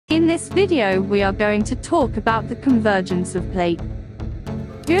In this video we are going to talk about the convergence of plate.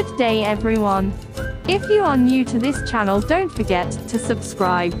 Good day everyone. If you are new to this channel, don't forget to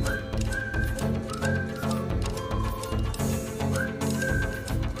subscribe.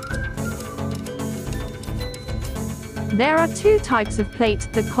 There are two types of plate,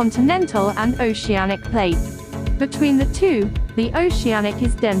 the continental and oceanic plate. Between the two, the oceanic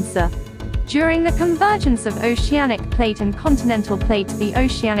is denser. During the convergence of oceanic plate and continental plate, the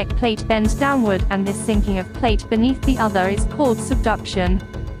oceanic plate bends downward, and this sinking of plate beneath the other is called subduction.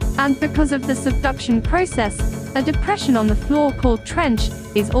 And because of the subduction process, a depression on the floor called trench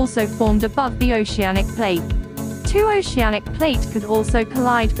is also formed above the oceanic plate. Two oceanic plates could also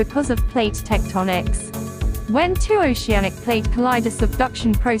collide because of plate tectonics. When two oceanic plates collide, a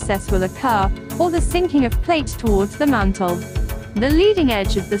subduction process will occur, or the sinking of plate towards the mantle. The leading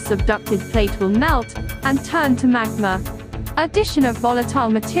edge of the subducted plate will melt and turn to magma. Addition of volatile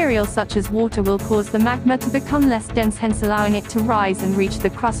material such as water will cause the magma to become less dense, hence allowing it to rise and reach the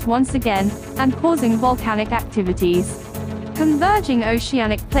crust once again, and causing volcanic activities. Converging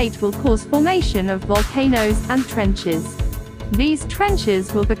oceanic plate will cause formation of volcanoes and trenches. These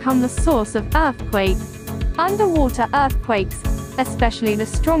trenches will become the source of earthquakes. Underwater earthquakes, especially the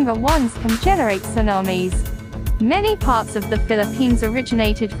stronger ones, can generate tsunamis. Many parts of the Philippines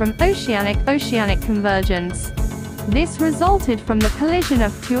originated from oceanic convergence. This resulted from the collision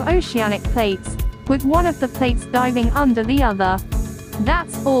of two oceanic plates, with one of the plates diving under the other.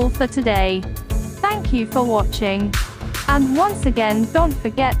 That's all for today. Thank you for watching. And once again, don't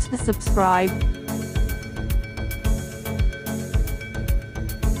forget to subscribe.